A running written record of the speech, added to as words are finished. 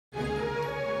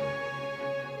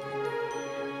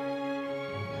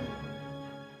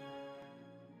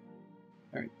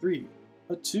Alright, 3,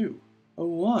 a 2, a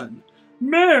 1.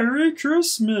 Merry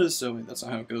Christmas! Oh wait, that's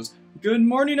not how it goes. Good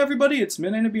morning, everybody! It's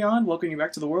MidniteAndBeyond, welcoming you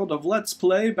back to the world of Let's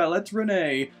Play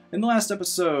Ballerina. In the last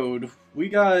episode, we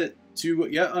got to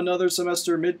yet another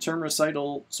semester midterm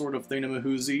recital sort of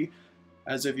thingamahoozy,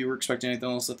 as if you were expecting anything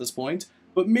else at this point.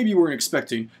 But maybe you weren't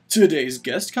expecting today's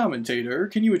guest commentator.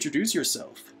 Can you introduce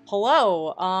yourself?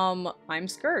 Hello, I'm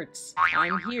Skirts.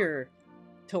 I'm here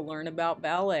to learn about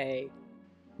ballet.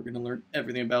 We're going to learn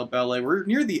everything about ballet. We're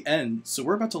near the end, so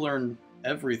we're about to learn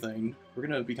everything. We're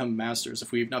going to become masters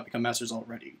if we've not become masters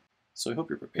already. So I hope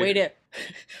you're prepared.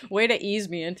 Way to ease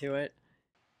me into it.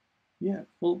 Yeah,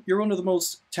 well, you're one of the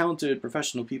most talented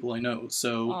professional people I know,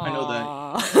 so Aww. I know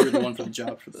that you're the one for the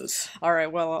job for this.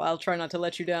 Alright, well, I'll try not to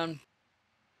let you down.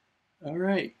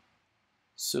 Alright.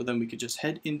 So then we could just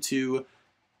head into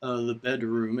the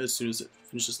bedroom as soon as it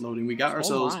finishes loading. We got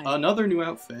ourselves another new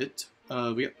outfit.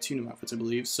 We got 2 new outfits, I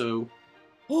believe, so...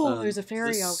 Oh, there's a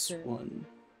fairy this outfit. One.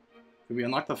 We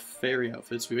unlocked the fairy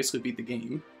outfits. We basically beat the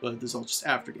game, but this is all just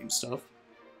after-game stuff.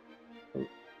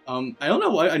 I don't know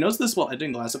why. I noticed this while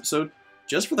editing the last episode.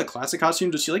 Just for the classic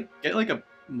costume, does she, like, get, like, a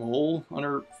mole on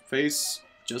her face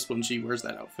just when she wears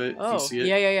that outfit? Oh, you see it?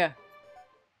 yeah.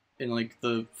 In, like,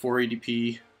 the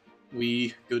 480p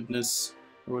Wii goodness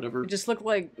or whatever. It just looked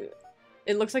like...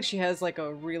 It looks like she has, like,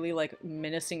 a really, like,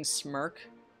 menacing smirk.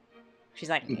 She's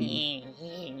like...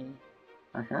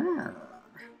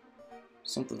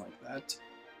 Something like that.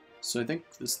 So I think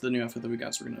this is the new outfit that we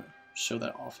got, so we're going to show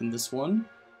that off in this one.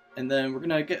 And then we're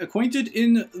going to get acquainted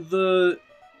in the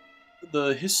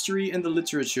history and the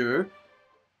literature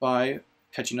by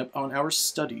catching up on our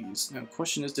studies. Now, the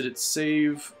question is, did it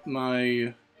save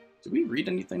my... Did we read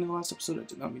anything in the last episode? I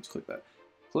did not mean to click that.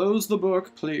 Close the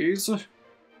book, please.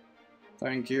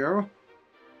 Thank you.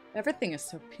 Everything is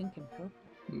so pink and purple.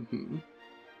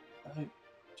 I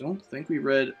don't think we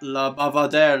read La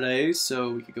Bavadere,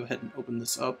 so we could go ahead and open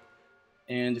this up.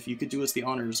 And if you could do us the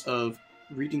honors of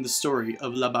reading the story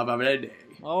of La Bavadere.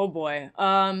 Oh boy.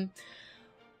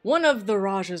 One of the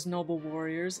Raja's noble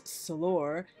warriors,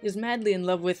 Salor, is madly in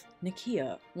love with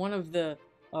Nikia, one of the...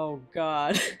 Oh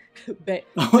god.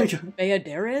 Oh my god.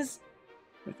 Bayaderes?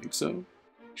 I think so.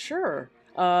 Sure.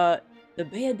 The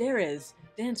Bayaderes,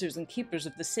 dancers and keepers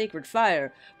of the sacred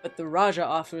fire, but the Raja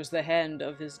offers the hand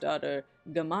of his daughter,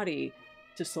 Gamati,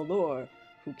 to Salor,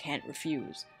 who can't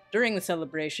refuse. During the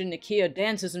celebration, Nikia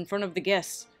dances in front of the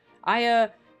guests. Aya,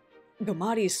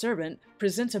 Gamati's servant,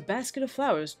 presents a basket of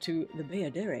flowers to the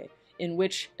Bayadere, in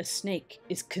which a snake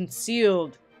is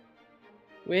concealed,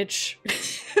 which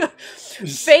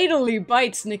fatally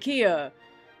bites Nikia.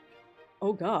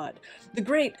 Oh god. The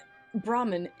great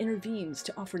Brahmin intervenes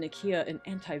to offer Nikia an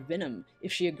anti-venom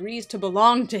if she agrees to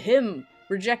belong to him.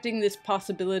 Rejecting this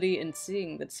possibility and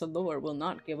seeing that Salor will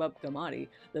not give up Gamati,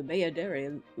 the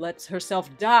Bayadere lets herself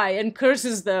die and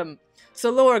curses them.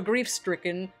 Salor,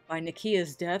 grief-stricken by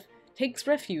Nikia's death, takes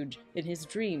refuge in his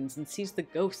dreams and sees the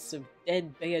ghosts of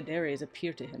dead Bayaderes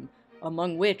appear to him,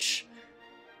 among which,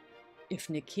 is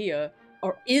Nikia,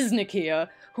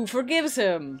 who forgives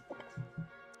him.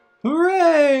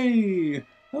 Hooray!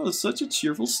 That was such a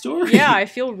cheerful story. Yeah, I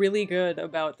feel really good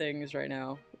about things right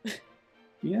now.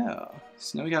 Yeah.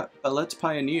 So now we got Ballet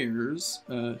Pioneers.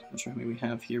 Not sure how many we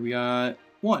have here. We got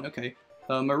 1, okay.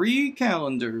 Marie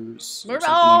Callender's. Oh, like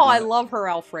I love her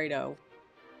Alfredo.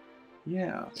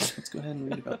 Yeah, let's go ahead and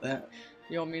read about that.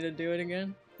 You want me to do it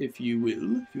again? If you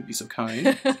will, if you'd be so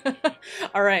kind.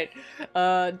 Alright.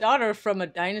 Daughter from a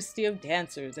dynasty of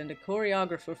dancers and a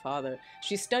choreographer father.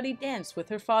 She studied dance with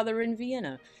her father in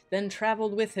Vienna, then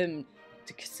traveled with him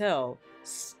to Giselle.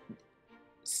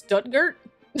 Stuttgart?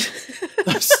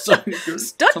 Stuttgart?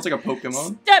 Sounds like a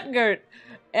Pokemon. Stuttgart!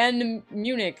 And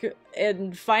Munich,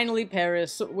 and finally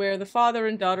Paris, where the father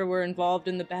and daughter were involved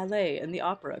in the ballet and the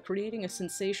opera, creating a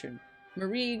sensation.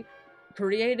 Marie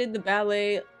created the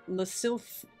ballet La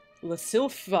Sylphide.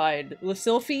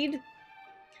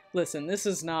 Listen, this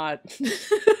is not...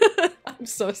 I'm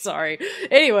so sorry.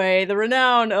 Anyway, the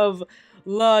renown of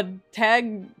La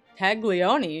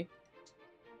Taglioni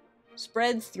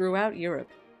spreads throughout Europe.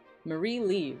 Marie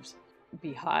leaves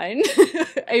behind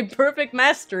a perfect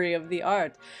mastery of the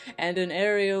art and an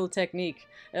aerial technique.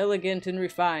 Elegant and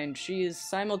refined, she is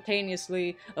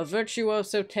simultaneously a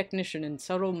virtuoso technician and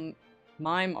subtle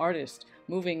mime artist,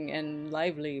 moving and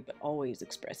lively but always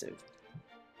expressive.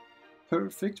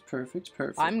 Perfect.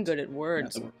 I'm good at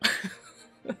words.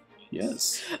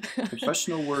 Yes.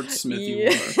 Professional wordsmith you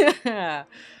are.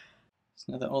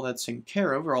 So now that all that's taken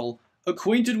care of, we're all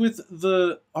acquainted with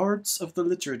the arts of the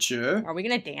literature. Are we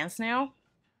gonna dance now?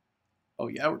 Oh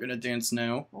yeah, we're gonna dance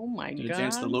now. Oh my god. Gonna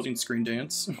dance the loading screen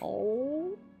dance. Oh.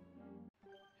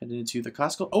 Heading into the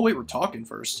classical. Oh wait, we're talking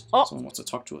first. Oh. Someone wants to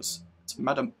talk to us. It's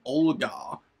Madame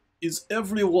Olga. Is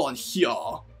everyone here?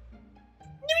 No,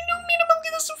 Madame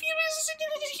Olga, Sophia isn't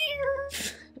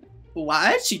here.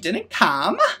 What? She didn't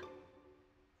come?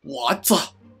 What?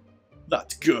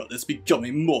 That girl is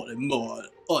becoming more and more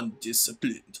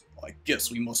undisciplined. I guess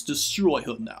we must destroy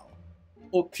her now.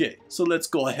 Okay, so let's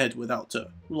go ahead without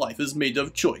her. Life is made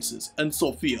of choices, and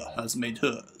Sophia has made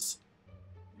hers.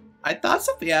 I thought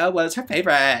Sophia was her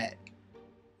favorite.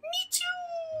 Me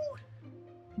too!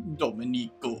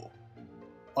 Domenico.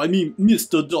 I mean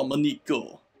Mr.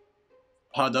 Domenico.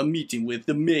 Had a meeting with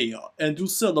the mayor, and to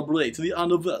celebrate the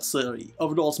anniversary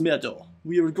of Rose Meadow,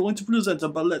 we are going to present a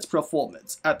ballet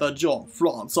performance at the Jean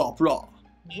France Opera.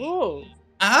 Whoa.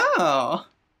 Oh!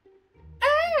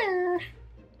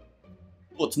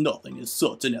 But nothing is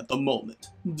certain at the moment.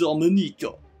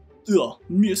 Domenico,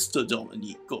 Mr.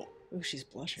 Domenico, Oh, she's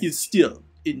blushing. is still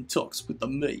in talks with the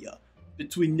mayor.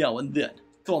 Between now and then,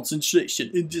 concentration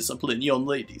and discipline, young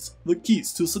ladies, the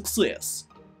keys to success.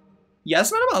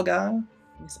 Yes, Madame Olga.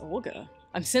 Miss Olga.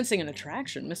 I'm sensing an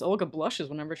attraction. Miss Olga blushes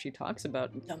whenever she talks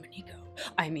about Domenico.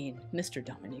 I mean, Mr.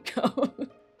 Domenico.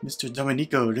 Mr.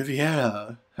 Domenico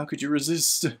Riviera, how could you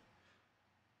resist?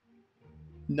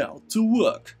 Now, to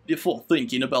work. Before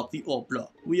thinking about the opera,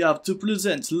 we have to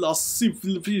present La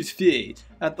Sylphide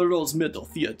at the Rose Meadow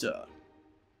Theatre.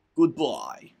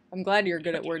 Goodbye. I'm glad you're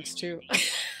good at words too. I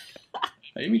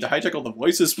didn't mean to hijack all the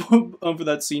voices for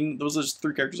that scene. Those are just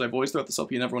 3 characters I voiced throughout this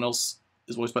LP, and everyone else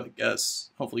is voiced by the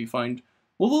guests. Hopefully you find...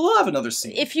 Well, we'll have another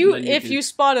scene. If you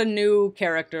spot a new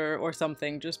character or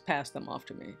something, just pass them off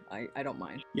to me. I don't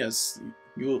mind. Yes,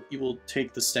 you will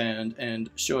take the stand and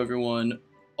show everyone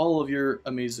all of your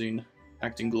amazing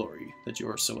acting glory that you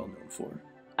are so well known for.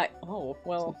 Oh,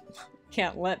 well,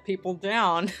 can't let people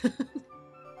down.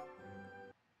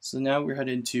 So now we're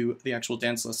heading into the actual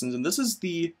dance lessons, and this is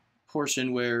the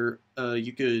portion where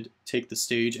you could take the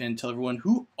stage and tell everyone,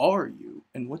 who are you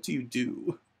and what do you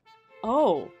do?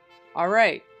 Oh, all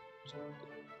right.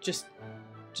 Just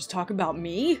talk about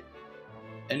me?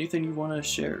 Anything you want to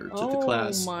share to the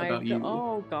class about you.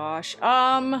 Oh gosh.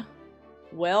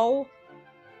 Well,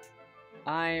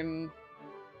 my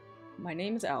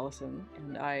name is Allison,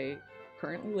 and I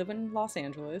currently live in Los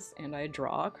Angeles, and I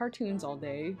draw cartoons all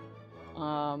day.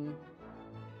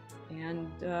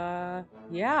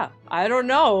 Yeah, I don't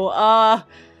know.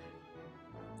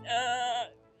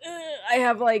 I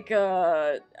have I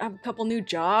have a couple new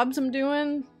jobs I'm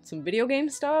doing, some video game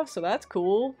stuff, so that's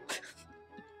cool.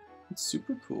 It's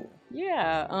super cool.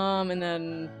 Yeah, and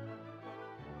then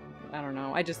I don't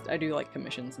know. I do like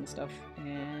commissions and stuff,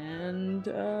 and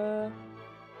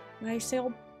I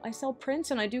sell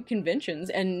prints and I do conventions.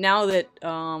 And now that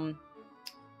the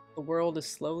world is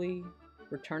slowly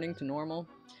returning to normal,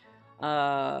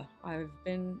 I've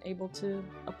been able to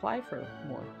apply for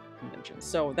more conventions,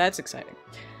 so that's exciting.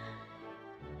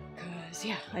 Cause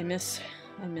yeah, I miss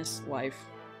life.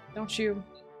 Don't you?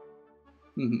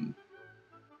 Mm-hmm.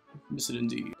 Miss it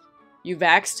indeed. You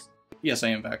vaxxed? Yes, I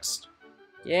am vaxxed.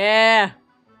 Yeah.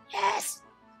 Yes.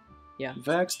 Yeah.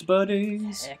 Vaxxed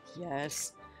buddies. Heck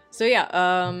yes. So yeah,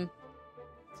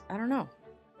 I don't know.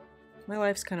 My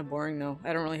life's kind of boring though.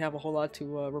 I don't really have a whole lot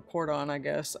to report on, I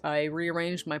guess. I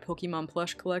rearranged my Pokemon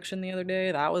plush collection the other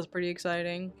day. That was pretty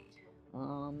exciting.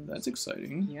 That's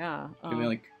exciting. Yeah. Do you have any,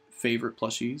 like, favorite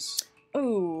plushies?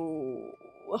 Oh.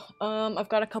 I've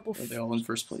got a couple. Are they all in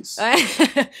first place?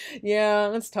 Yeah,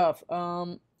 that's tough.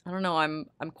 I don't know.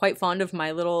 I'm quite fond of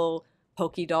my little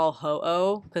Pokédoll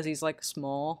Ho-Oh because he's like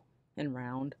small and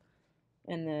round.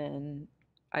 And then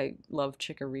I love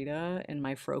Chikorita and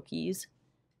my Froakies.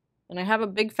 And I have a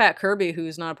big fat Kirby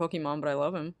who's not a Pokemon, but I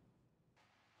love him.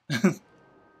 I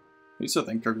used to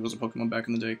think Kirby was a Pokemon back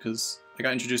in the day because I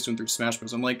got introduced to him through Smash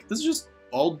Bros. I'm like, this is just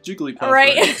all Jigglypuff.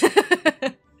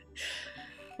 Right?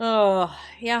 Oh,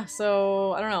 yeah,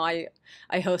 so, I don't know, I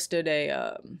hosted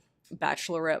a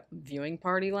bachelorette viewing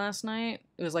party last night.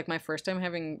 It was like my first time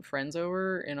having friends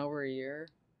over in over a year.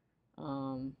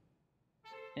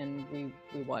 And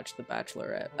we watched The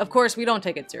Bachelorette. Of course, we don't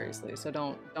take it seriously, so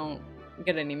don't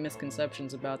get any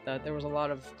misconceptions about that. There was a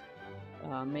lot of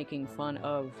making fun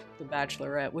of The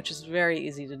Bachelorette, which is very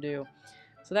easy to do.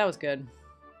 So that was good.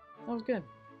 That was good.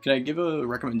 Can I give a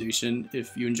recommendation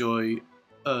if you enjoy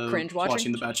cringe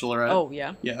watching The Bachelorette? Oh,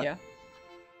 yeah. Yeah.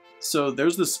 So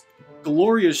there's this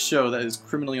glorious show that is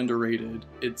criminally underrated.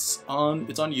 It's on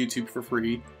YouTube for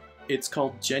free. It's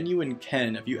called Genuine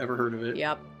Ken. Have you ever heard of it?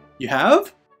 Yep. You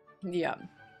have? Yeah.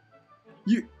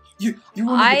 You're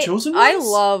one of the chosen ones? I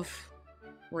love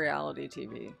reality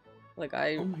TV. Like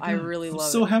Oh my I God. really I'm love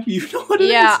so it. happy you know what it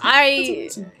Yeah,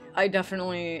 is. That's I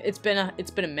definitely, it's been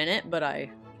a minute, but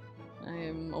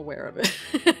I'm aware of it.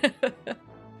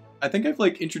 I think I've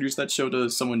like introduced that show to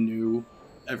someone new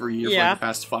every year for Yeah. like the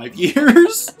past 5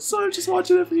 years. So I just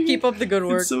watch it every year. Keep up the good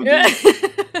work. It's so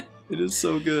good. It is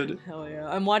so good. Hell yeah.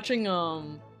 I'm watching, I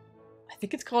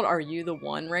think it's called Are You the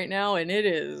One right now, and it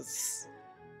is,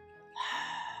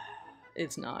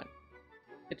 it's not.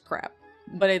 It's crap.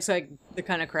 But it's like the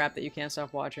kind of crap that you can't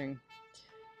stop watching.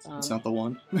 It's not the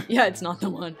one. Yeah, it's not the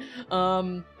one.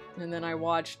 And then I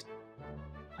watched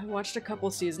a couple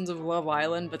seasons of Love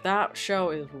Island, but that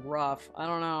show is rough. I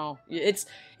don't know. It's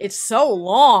so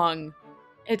long.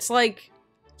 It's like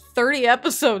 30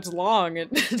 episodes long.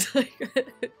 It's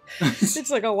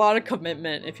like a lot of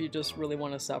commitment if you just really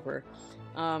want to suffer.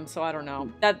 So I don't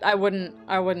know. That I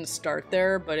wouldn't start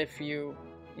there, but if you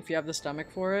have the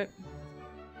stomach for it,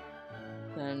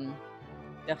 then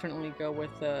definitely go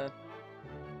with I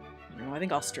don't know, I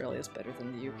think Australia's better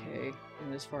than the UK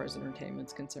and as far as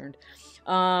entertainment's concerned.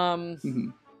 Gosh.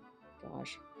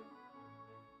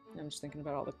 I'm just thinking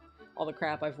about all the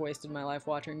crap I've wasted my life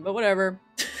watching, but whatever.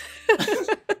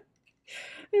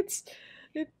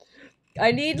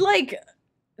 I need, like,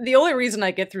 the only reason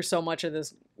I get through so much of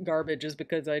this garbage is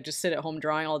because I just sit at home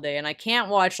drawing all day, and I can't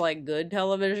watch, like, good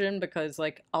television because,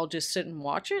 like, I'll just sit and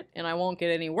watch it and I won't get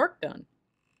any work done.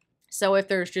 So if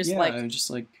there's just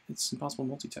it's impossible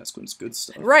to multitask when it's good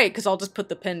stuff. Right, because I'll just put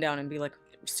the pen down and be like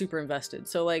super invested.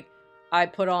 So like I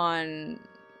put on,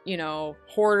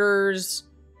 Hoarders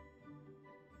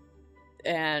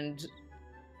and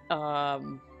My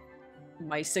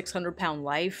 600-Pound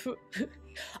Life.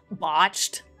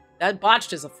 Botched. That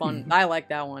Botched is a fun. I like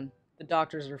that one. The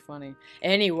doctors are funny.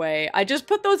 Anyway, I just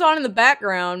put those on in the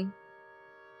background,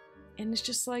 and it's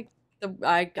just like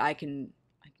I can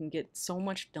get so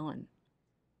much done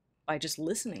by just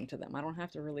listening to them. I don't have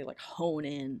to really like hone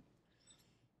in.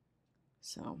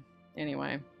 So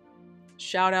anyway,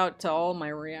 shout out to all my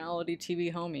reality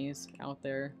TV homies out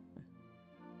there.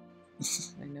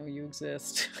 I know you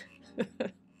exist.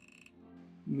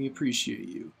 We appreciate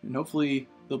you, and hopefully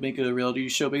they'll make a reality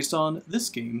show based on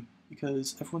this game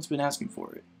because everyone's been asking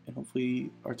for it, and hopefully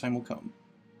our time will come,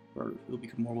 or it'll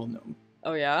become more well known.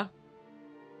 Oh yeah?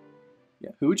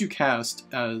 Yeah, who would you cast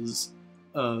as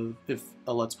if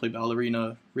a Let's Play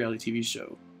Ballerina reality TV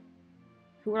show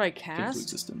Who would I came into cast?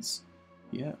 existence?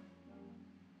 Yeah.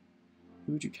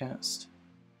 Who would you cast?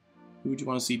 Who would you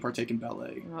want to see partake in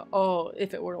ballet? Oh,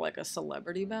 if it were like a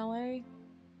celebrity ballet?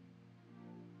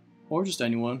 Or just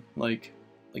anyone, like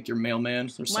your mailman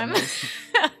or something.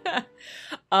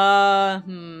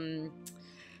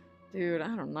 Dude,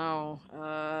 I don't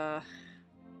know.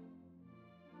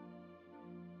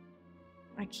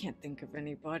 I can't think of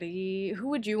anybody. Who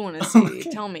would you want to see? Okay.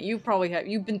 Tell me. You've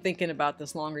been thinking about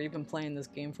this longer. You've been playing this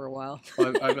game for a while.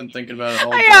 I've been thinking about it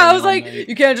all day. Yeah, I was like, night.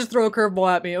 you can't just throw a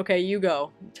curveball at me. Okay, you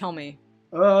go. Tell me.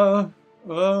 Pressure.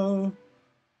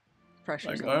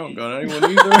 I don't got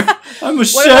anyone either. I'm a What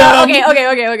sham. about,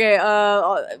 okay.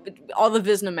 All the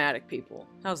Visnomatic people.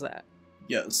 How's that?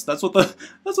 Yes, that's what the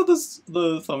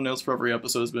thumbnails for every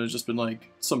episode has been. It's just been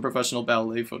like some professional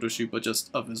ballet photo shoot, but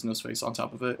just a business face on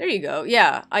top of it. There you go.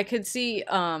 Yeah, I could see.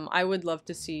 I would love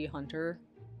to see Hunter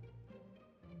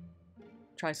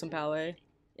try some ballet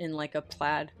in like a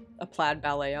plaid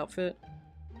ballet outfit.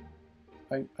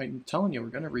 I'm telling you, we're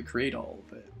gonna recreate all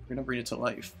of it. We're gonna bring it to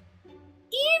life.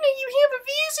 Anna, you have a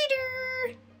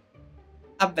visitor!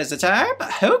 A visitor?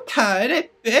 But who could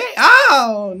it be?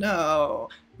 Oh, no.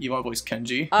 You want to voice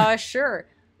Kenji? Sure.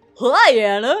 Hi,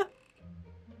 Anna.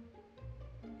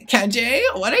 Kenji,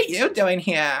 what are you doing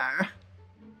here?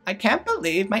 I can't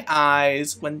believe my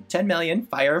eyes when 10 million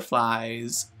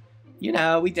fireflies. You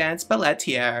know, we dance ballet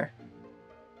here.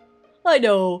 I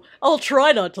know. I'll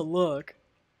try not to look.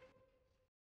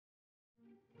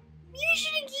 You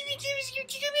shouldn't give it to us. You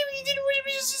didn't want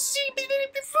to see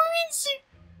performance.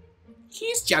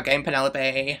 He's joking,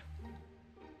 Penelope.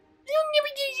 You'll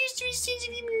never get used to his sense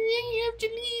of humor. I have to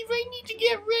leave. I need to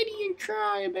get ready and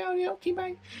cry about it. Okay,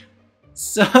 bye.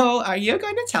 So, are you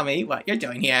going to tell me what you're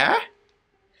doing here?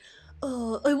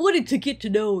 I wanted to get to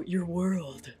know your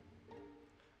world.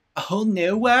 A whole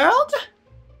new world?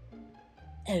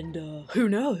 And, who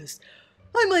knows?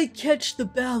 I might catch the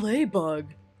ballet bug.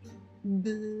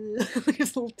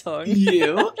 His little tongue.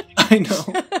 You? I know.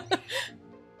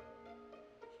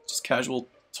 Just casual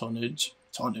tonnage.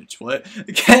 Tonnage, what?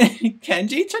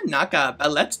 Kenji Tanaka,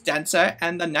 ballet dancer,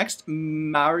 and the next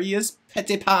Marius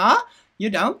Petipa? You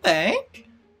don't think?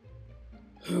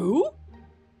 Who?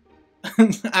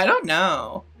 I don't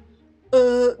know.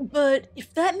 But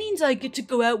if that means I get to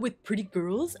go out with pretty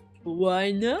girls,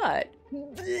 why not?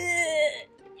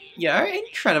 You're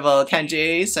incredible,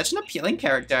 Kenji. Such an appealing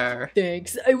character.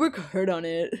 Thanks, I work hard on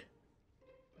it.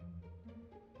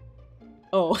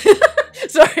 Oh,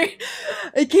 sorry.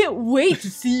 I can't wait to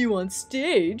see you on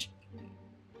stage.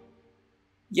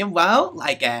 You won't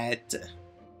like it.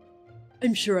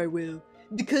 I'm sure I will,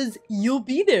 because you'll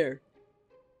be there.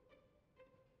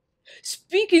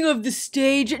 Speaking of the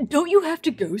stage, don't you have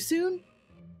to go soon?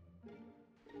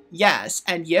 Yes,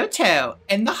 and you too,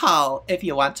 in the hall, if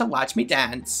you want to watch me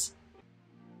dance.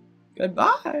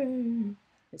 Goodbye.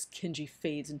 As Kenji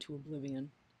fades into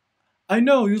oblivion. I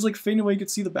know, he was like fading away, you could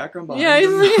see the background behind Yeah,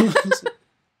 him. he's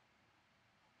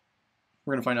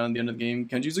We're gonna find out in the end of the game,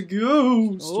 Kenji's a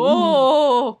ghost!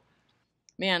 Oh!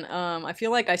 Man, I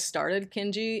feel like I started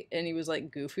Kenji and he was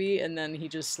like goofy and then he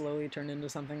just slowly turned into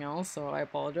something else, so I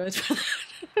apologize for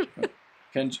that.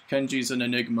 Kenji's an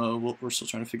enigma, we're still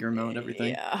trying to figure him out and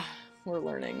everything. Yeah, we're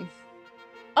learning.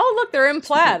 Oh look, they're in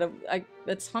plaid!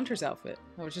 That's Hunter's outfit.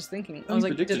 I was just thinking. I was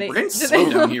like, did they... We're getting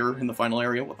slow down here in the final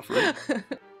area, what the frick?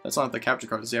 That's not the capture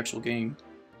card, it's the actual game.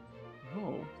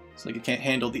 Oh. It's like it can't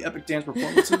handle the epic dance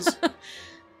performances.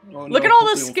 Oh, Look no, at all the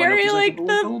hopefully we'll find out scary, if there's, like, a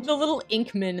bullet gold. the little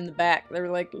inkmen in the back. They're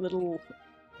like little,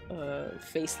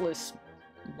 faceless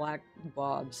black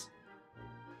bobs.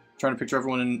 Trying to picture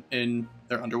everyone in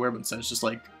their underwear, but instead it's just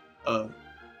like a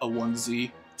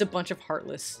onesie. It's a bunch of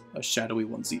heartless. A shadowy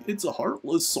onesie. It's a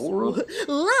heartless Sora.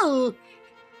 Whoa!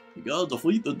 You gotta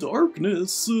defeat the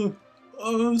darkness.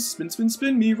 Spin, spin,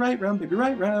 spin me right round, baby,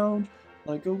 right round.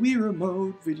 Like a Wii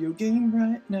remote video game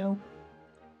right now.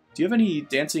 Do you have any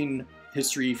dancing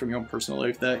history from your own personal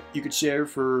life that you could share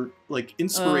for, like,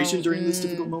 inspiration during this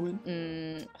difficult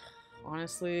moment?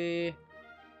 Honestly,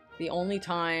 the only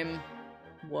time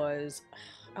was...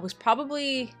 I was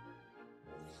probably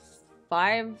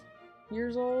 5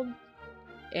 years old.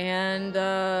 And,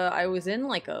 I was in,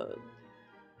 like, I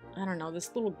don't know,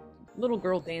 this little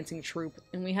girl dancing troupe,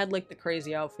 and we had like the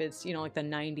crazy outfits, you know, like the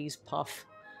 90s puff.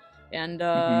 And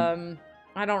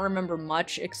I don't remember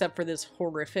much except for this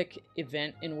horrific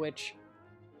event in which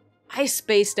I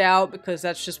spaced out because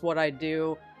that's just what I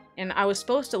do. And I was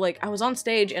supposed to, like, I was on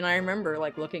stage and I remember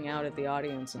like looking out at the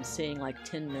audience and seeing like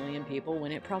 10 million people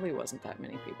when it probably wasn't that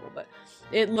many people, but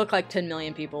it looked like 10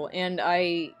 million people. And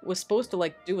I was supposed to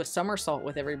like do a somersault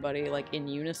with everybody like in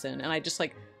unison, and I just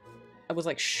like I was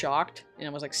like shocked and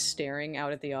I was like staring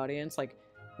out at the audience like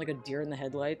a deer in the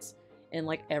headlights, and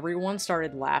like everyone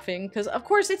started laughing because of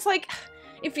course it's like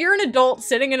if you're an adult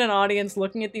sitting in an audience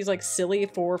looking at these like silly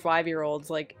 4 or 5 year olds,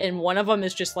 like, and one of them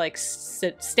is just like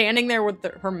standing there with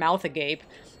her mouth agape,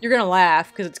 you're gonna laugh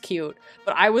because it's cute.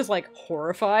 But I was like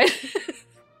horrified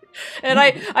and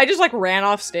I just like ran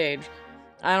off stage.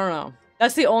 I don't know,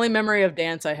 that's the only memory of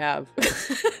dance I have.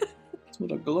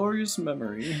 What a glorious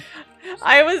memory.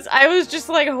 I was just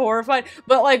like horrified,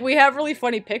 but like we have really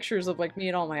funny pictures of like me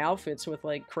in all my outfits with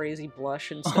like crazy blush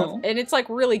and stuff, and it's like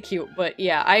really cute. But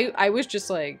yeah, I was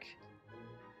just like,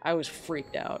 I was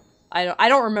freaked out. I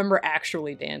don't remember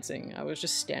actually dancing. I was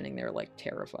just standing there like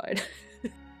terrified.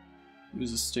 It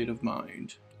was a state of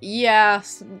mind. Yeah,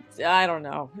 I don't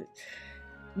know,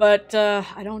 but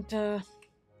I don't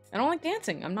like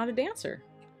dancing. I'm not a dancer.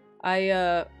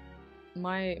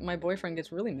 My boyfriend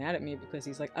gets really mad at me because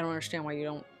he's like, I don't understand why you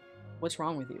don't, what's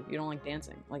wrong with you? You don't like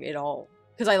dancing, like, at all.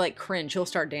 Because I, like, cringe. He'll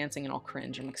start dancing and I'll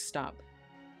cringe. I'm like, stop.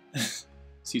 Is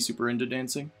he super into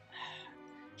dancing?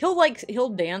 He'll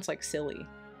dance, like, silly.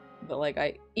 But,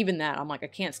 like, even that, I'm like, I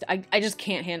can't, I just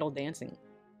can't handle dancing.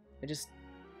 I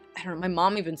don't know. My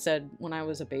mom even said when I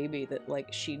was a baby that,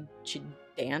 like, she'd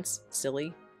dance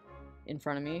silly in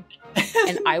front of me,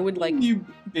 and I would like you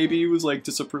baby was like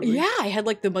disapproving. Yeah, I had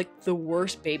like the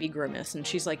worst baby grimace, and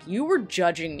she's like, you were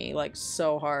judging me like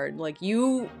so hard, like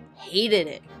you hated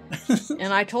it.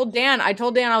 And I told Dan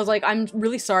I was like, I'm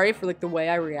really sorry for like the way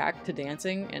I react to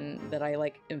dancing and that I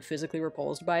like am physically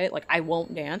repulsed by it. Like I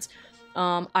won't dance.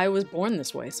 I was born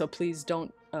this way, so please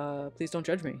don't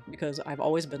judge me because I've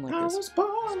always been like this. I was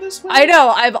born this way. I know,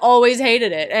 I've always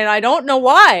hated it, and I don't know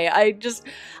why.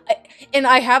 And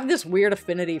I have this weird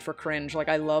affinity for cringe. Like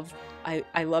I love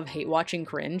hate watching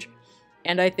cringe,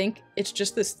 and I think it's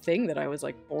just this thing that I was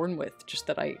like born with. Just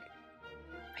that I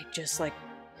just like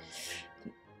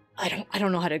I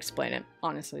don't know how to explain it.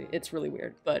 Honestly, it's really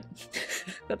weird, but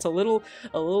that's a little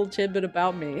tidbit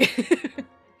about me.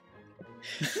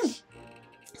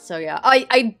 So yeah,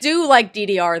 I do like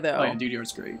DDR though. Oh yeah,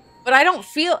 DDR's great. But I don't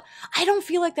feel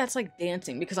like that's like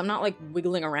dancing because I'm not like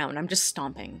wiggling around. I'm just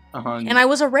stomping. Uh-huh. And I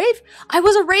was a rave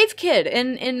kid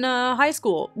in high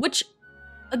school, which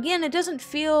again, it doesn't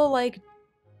feel like...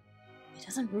 It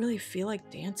doesn't really feel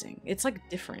like dancing. It's like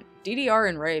different. DDR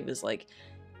and rave is like,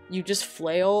 you just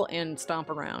flail and stomp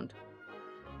around.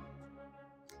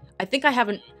 I think I have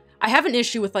an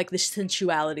issue with like the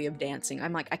sensuality of dancing.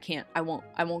 I'm like, I won't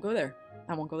go there.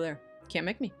 I won't go there. Can't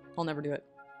make me. I'll never do it.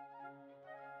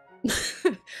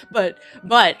 but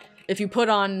if you put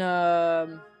on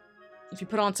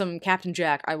some Captain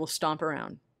Jack, I will stomp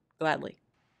around gladly.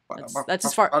 That's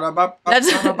as far that's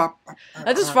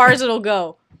as far as it'll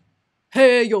go.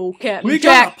 Hey yo, Captain We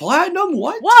Jack. got a platinum.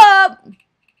 What? What?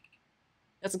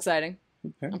 That's exciting.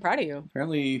 Okay. I'm proud of you.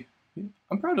 Apparently,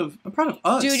 I'm proud of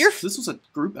us. Dude, this was a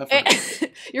group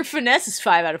effort. Your finesse is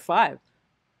 5 out of 5.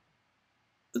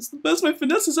 It's the best my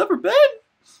finesse has ever been.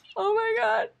 Oh my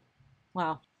god.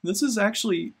 Wow. This is our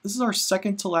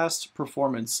second to last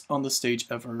performance on the stage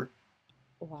ever.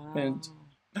 Wow. And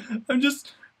I'm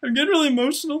getting really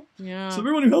emotional. Yeah. So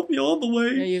everyone who helped me all the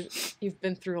way. Yeah, you've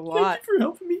been through a lot. Thank you for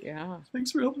helping me. Yeah.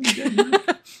 Thanks for helping me get here.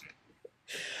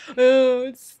 Oh,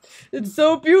 it's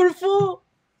so beautiful.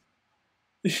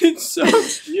 It's so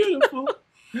beautiful.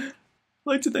 I'd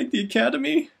like to thank the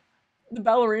Academy. The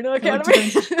Ballerina I'd like to Academy.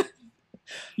 thank-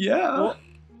 Yeah. Well,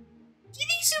 Do you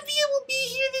think Sophia will be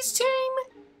here this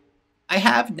time? I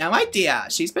have no idea.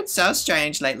 She's been so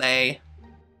strange lately.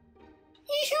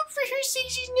 I hope for her sake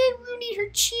she's not ruining her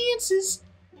chances.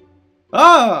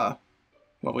 Ah.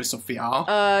 What was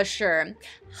Sophia? Sure.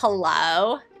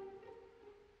 Hello?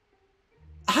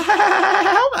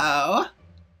 Hello.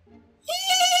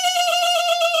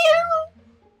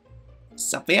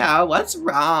 Sophia, what's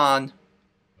wrong?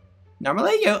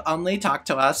 Normally you only talk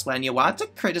to us when you want to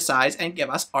criticize and give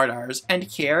us orders, and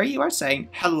here you are saying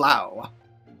hello.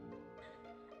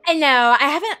 I know, I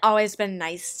haven't always been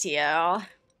nice to you.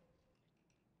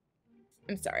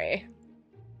 I'm sorry.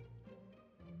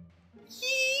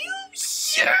 You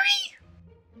sorry?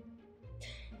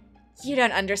 You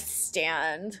don't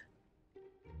understand.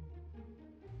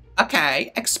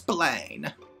 Okay,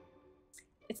 explain.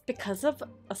 It's because of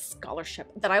a scholarship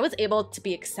that I was able to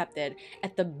be accepted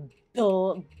at the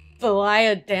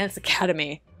Ballet Dance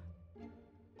Academy.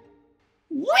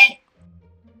 What?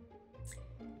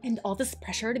 And all this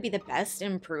pressure to be the best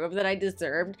and prove that I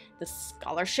deserved the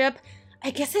scholarship,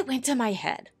 I guess it went to my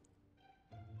head.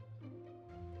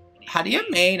 How do you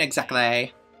mean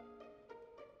exactly?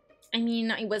 I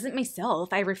mean, I wasn't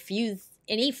myself. I refused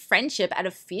any friendship out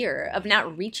of fear of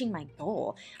not reaching my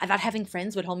goal. I thought having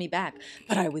friends would hold me back,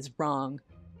 but I was wrong.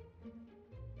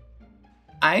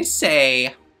 I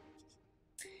see.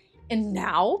 And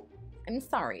now, I'm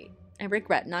sorry. I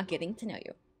regret not getting to know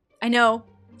you. I know,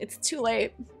 it's too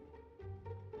late.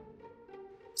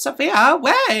 Sophia,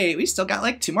 wait! We still got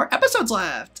like 2 more episodes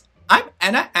left. I'm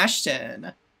Anna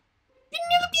Ashton.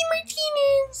 Penelope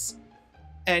Martinez.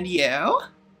 And you?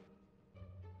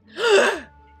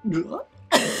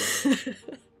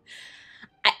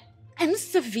 I'm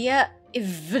Sophia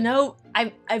Ivanova.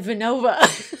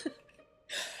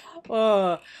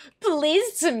 Oh,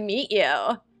 pleased to meet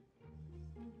you.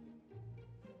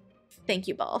 Thank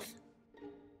you both.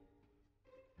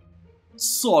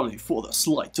 Sorry for the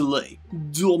slight delay,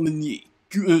 Dominique.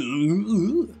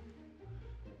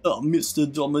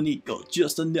 Mr. Domenico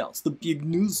just announced the big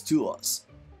news to us.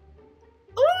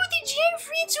 Oh, the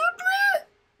Jan-Fritz opera?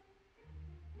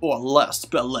 Our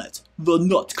last ballet, the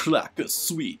NutCracker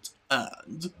Suite,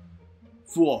 and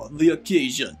for the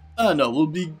occasion, Anna will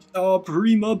be our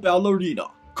prima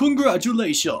ballerina.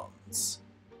 Congratulations!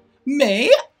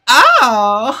 Me?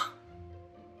 Oh!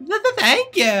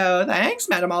 Thank you. Thanks,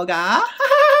 Madam Olga.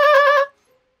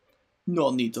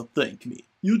 No need to thank me.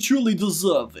 You truly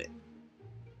deserve it.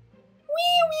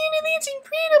 Wow, that's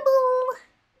incredible.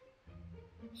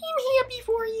 I'm happy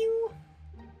for you.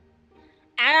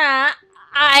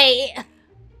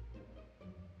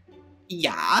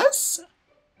 Yes?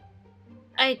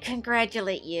 I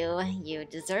congratulate you. You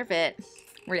deserve it.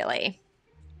 Really.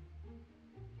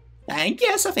 Thank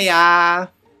you, Sophia.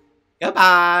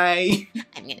 Goodbye.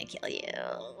 I'm gonna kill you.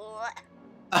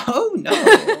 Oh,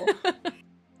 no.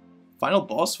 Final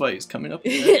boss fight is coming up.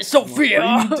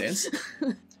 Sophia!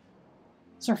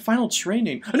 It's our final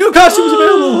training. A new costume is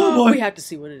available! Oh boy! We have to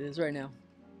see what it is right now.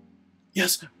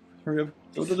 Yes! Hurry up.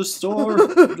 Go to the store.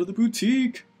 Go to the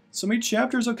boutique. So many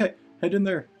chapters. Okay, head in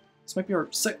there. This might be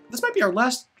our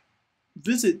last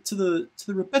visit to the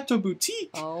Repetto boutique.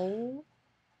 Oh.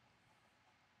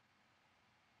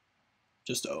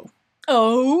 Just oh.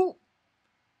 Oh.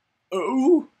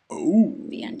 Oh. Oh.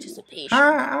 The anticipation.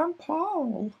 Hi, I'm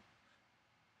Paul.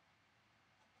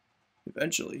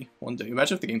 Eventually, one day.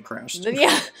 Imagine if the game crashed.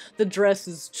 Yeah, the dress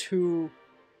is too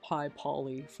high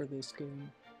poly for this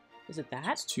game. Is it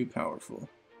that? It's too powerful.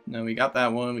 No, we got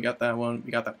that one. We got that one.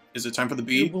 We got that. Is it time for the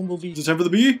bee? Bumblebee. Is it time for the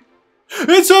bee?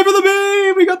 It's time for the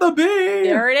bee! We got the bee!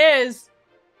 There it is.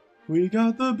 We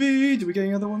got the bee. Do we get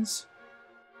any other ones?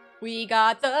 We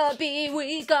got the bee.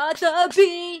 We got the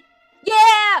bee.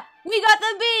 Yeah! We got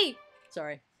the bee!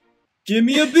 Sorry. Give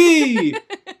me a bee!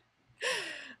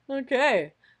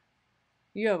 Okay.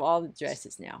 You have all the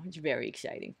dresses now. It's very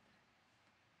exciting.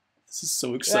 This is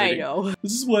so exciting. I know.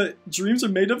 This is what dreams are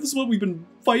made of. This is what we've been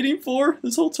fighting for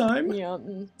this whole time. Yeah,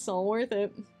 it's all worth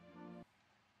it.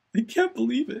 I can't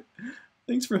believe it.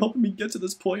 Thanks for helping me get to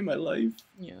this point in my life.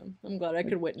 Yeah, I'm glad I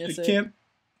could witness I it.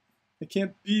 I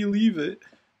can't believe it.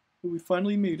 But we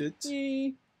finally made it.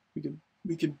 Yay.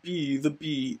 We can be the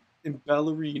bee in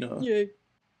Ballerina. Yay.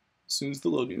 As soon as the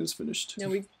loading is finished. Now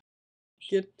we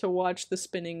get to watch the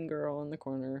spinning girl in the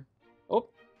corner. Oh.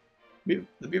 That'd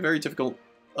be a very difficult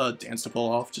dance to pull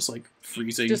off, just like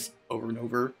freezing over and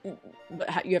over.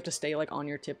 But you have to stay like on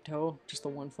your tiptoe, just the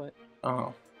 1 foot.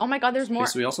 Oh. Oh my god, there's more.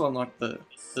 Okay, so we also unlocked the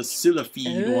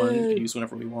Sylphide one we can use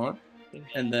whenever we want.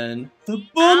 And then the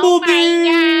Bumblebee!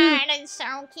 Oh my god, it's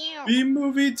so cute.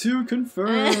 B-movie 2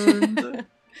 confirmed!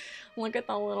 Look at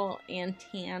the little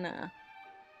antenna.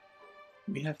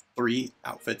 We have 3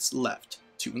 outfits left.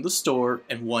 2 in the store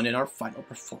and 1 in our final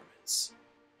performance.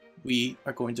 We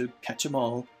are going to catch them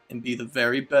all and be the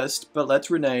very best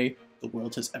ballerina the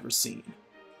world has ever seen.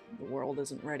 The world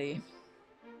isn't ready.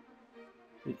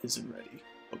 It isn't ready.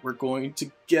 But we're going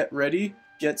to get ready,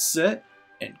 get set,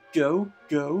 and go,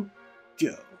 go,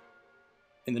 go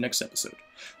in the next episode.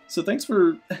 So thanks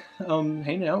for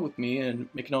hanging out with me and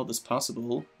making all this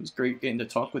possible. It was great getting to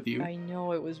talk with you. I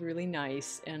know, it was really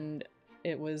nice, and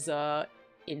it was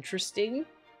interesting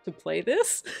to play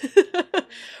this.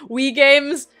 Wii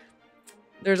games,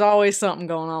 there's always something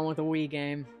going on with a Wii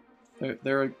game.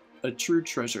 They're a true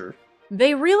treasure.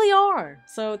 They really are.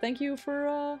 So thank you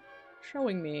for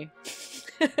showing me.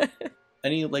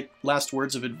 Any like last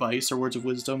words of advice or words of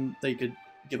wisdom they could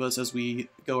give us as we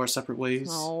go our separate ways?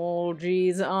 Oh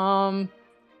geez, get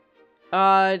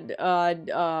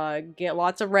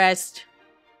lots of rest.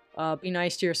 Be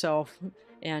nice to yourself,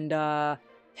 and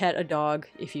pet a dog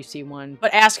if you see one.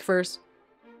 But ask first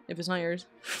if it's not yours.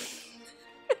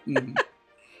 I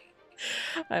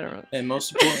don't know. And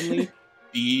most importantly,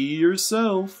 be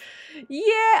yourself.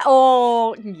 Yeah.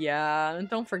 Oh, yeah.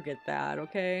 Don't forget that,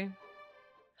 okay?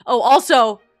 Oh,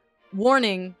 also,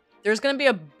 warning. There's gonna be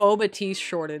a boba tea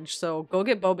shortage, so go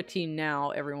get boba tea now,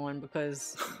 everyone,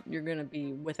 because you're gonna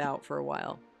be without for a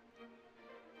while.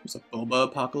 There's a boba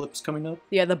apocalypse coming up.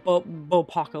 Yeah, the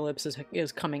bo-apocalypse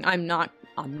is coming. I'm not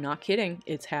kidding.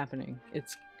 It's happening.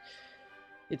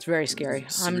 It's very scary.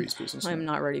 I'm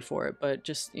not ready for it, but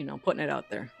just, you know, putting it out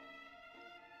there.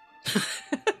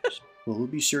 Well, we'll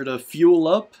be sure to fuel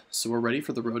up so we're ready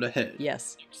for the road ahead.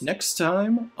 Yes. Next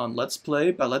time on Let's Play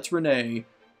Ballerina,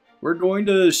 we're going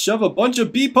to shove a bunch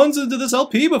of bee puns into this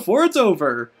LP before it's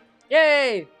over.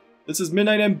 Yay! This is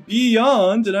Midnight and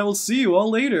Beyond, and I will see you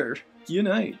all later. Good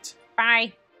night.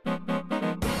 Bye.